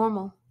was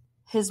normal.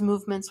 His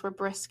movements were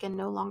brisk and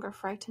no longer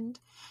frightened.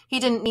 He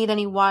didn't need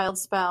any wild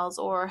spells,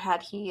 or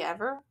had he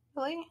ever,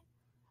 really?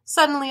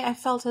 Suddenly I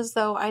felt as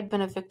though I'd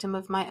been a victim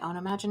of my own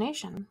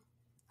imagination.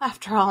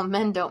 After all,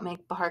 men don't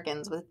make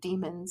bargains with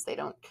demons. They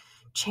don't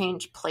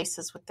change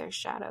places with their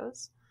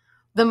shadows.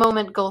 The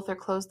moment Goulther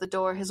closed the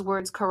door, his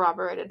words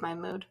corroborated my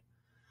mood.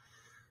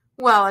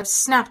 Well, I've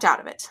snapped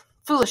out of it.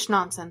 Foolish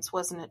nonsense,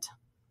 wasn't it?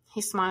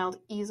 He smiled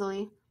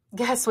easily.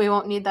 Guess we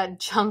won't need that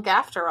junk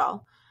after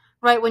all.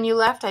 Right when you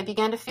left, I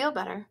began to feel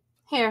better.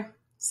 Here,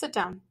 sit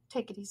down.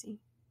 Take it easy.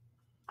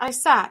 I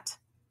sat.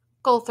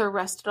 Goulther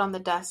rested on the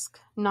desk,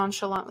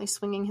 nonchalantly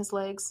swinging his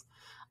legs.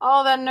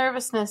 All that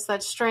nervousness,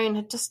 that strain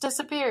had just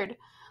disappeared.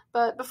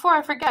 But before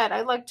I forget,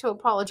 I'd like to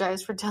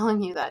apologize for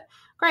telling you that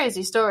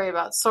crazy story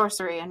about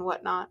sorcery and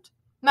whatnot.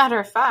 Matter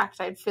of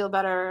fact, I'd feel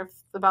better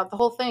about the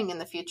whole thing in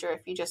the future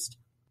if you just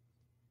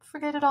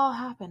forget it all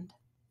happened.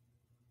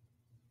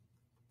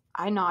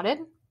 I nodded,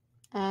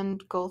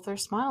 and Goulther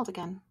smiled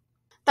again.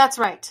 That's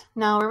right.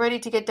 Now we're ready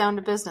to get down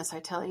to business, I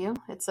tell you.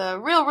 It's a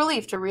real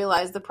relief to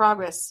realize the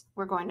progress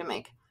we're going to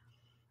make.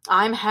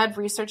 I'm head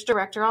research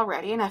director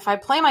already, and if I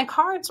play my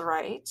cards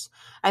right,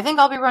 I think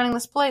I'll be running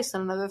this place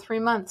in another 3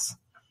 months.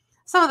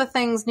 Some of the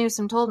things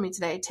Newsom told me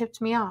today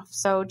tipped me off,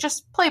 so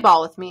just play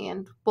ball with me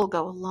and we'll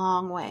go a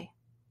long way.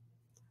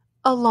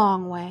 A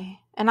long way.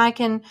 And I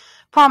can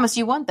promise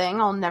you one thing,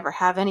 I'll never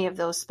have any of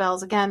those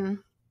spells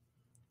again.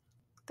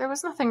 There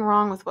was nothing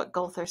wrong with what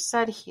Gulther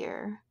said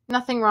here.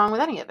 Nothing wrong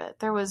with any of it.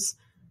 There was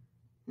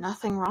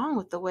nothing wrong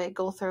with the way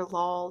Gulther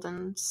lolled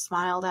and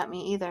smiled at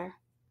me either.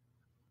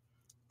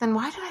 Then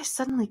why did I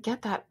suddenly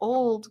get that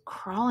old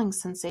crawling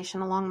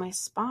sensation along my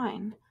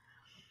spine?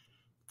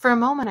 For a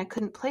moment I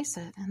couldn't place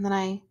it, and then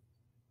I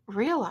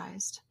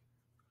realized.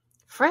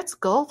 Fritz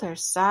Gulther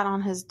sat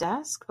on his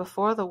desk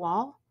before the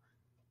wall,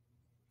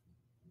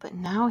 but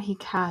now he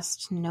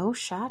cast no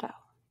shadow.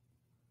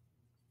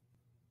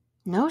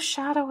 No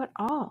shadow at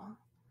all.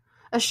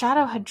 A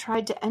shadow had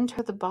tried to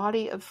enter the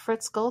body of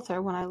Fritz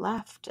Gulther when I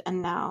left,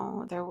 and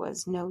now there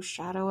was no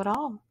shadow at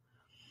all.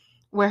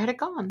 Where had it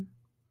gone?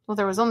 Well,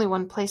 there was only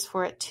one place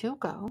for it to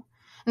go,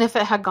 and if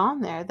it had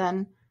gone there,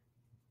 then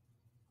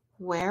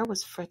where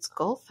was Fritz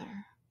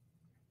Gulther?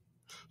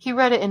 He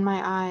read it in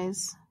my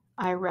eyes.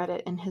 I read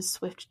it in his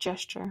swift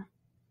gesture.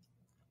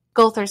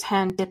 Gulther's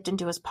hand dipped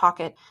into his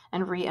pocket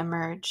and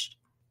re-emerged.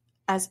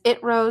 As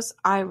it rose,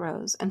 I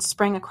rose and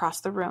sprang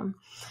across the room.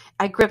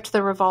 I gripped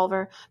the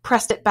revolver,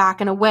 pressed it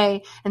back and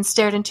away, and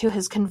stared into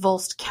his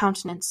convulsed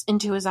countenance,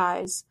 into his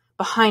eyes,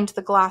 behind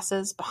the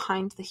glasses,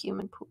 behind the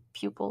human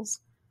pupils.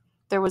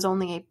 There was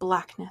only a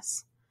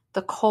blackness,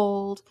 the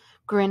cold,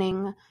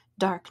 grinning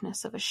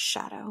darkness of a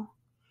shadow.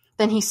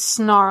 Then he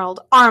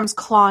snarled, arms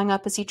clawing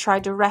up as he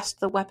tried to wrest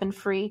the weapon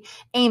free,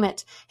 aim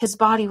it. His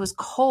body was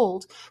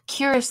cold,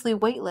 curiously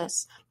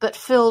weightless, but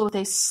filled with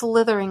a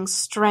slithering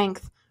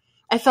strength.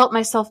 I felt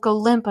myself go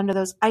limp under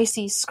those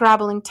icy,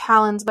 scrabbling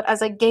talons, but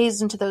as I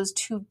gazed into those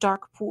two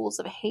dark pools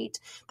of hate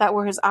that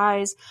were his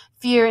eyes,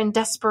 fear and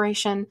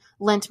desperation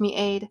lent me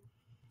aid.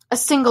 A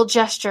single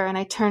gesture, and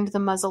I turned the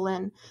muzzle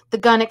in. The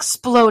gun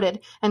exploded,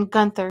 and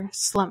Gunther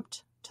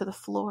slumped to the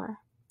floor.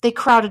 They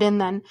crowded in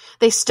then.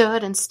 They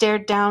stood and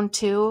stared down,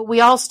 too.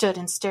 We all stood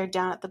and stared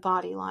down at the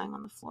body lying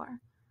on the floor.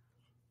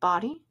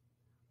 Body?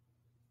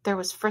 There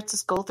was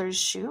Fritz Gulther's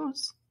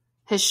shoes,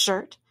 his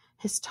shirt,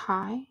 his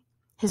tie,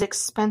 his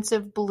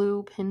expensive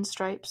blue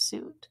pinstripe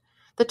suit.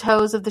 The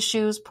toes of the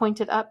shoes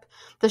pointed up.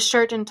 The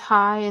shirt and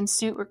tie and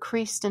suit were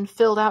creased and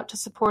filled out to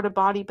support a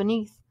body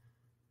beneath.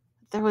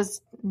 There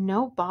was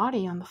no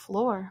body on the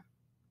floor.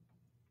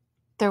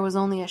 There was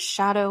only a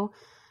shadow,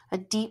 a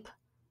deep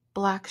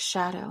black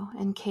shadow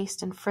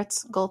encased in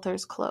Fritz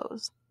Gulther's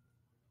clothes.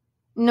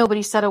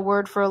 Nobody said a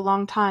word for a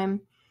long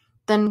time.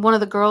 Then one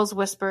of the girls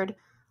whispered,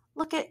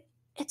 "Look,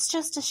 it's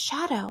just a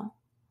shadow."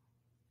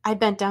 I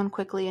bent down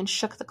quickly and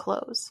shook the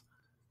clothes.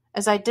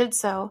 As I did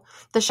so,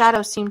 the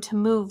shadow seemed to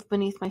move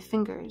beneath my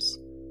fingers,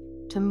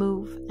 to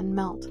move and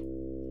melt.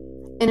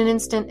 In an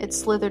instant, it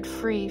slithered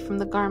free from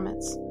the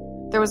garments.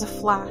 There was a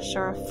flash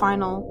or a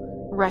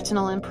final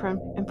retinal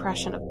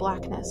impression of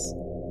blackness,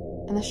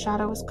 and the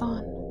shadow was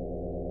gone.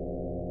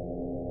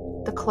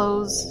 The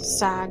clothes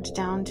sagged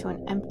down to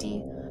an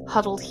empty,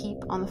 huddled heap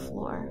on the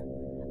floor.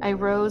 I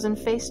rose and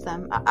faced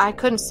them. I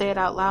couldn't say it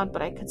out loud,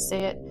 but I could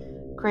say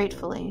it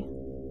gratefully,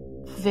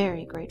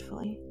 very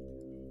gratefully.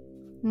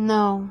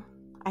 "No,"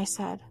 I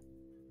said.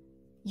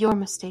 "You're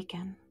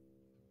mistaken.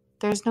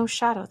 There's no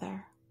shadow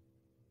there.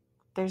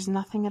 There's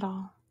nothing at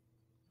all.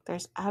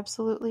 There's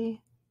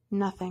absolutely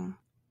nothing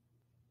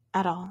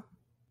at all."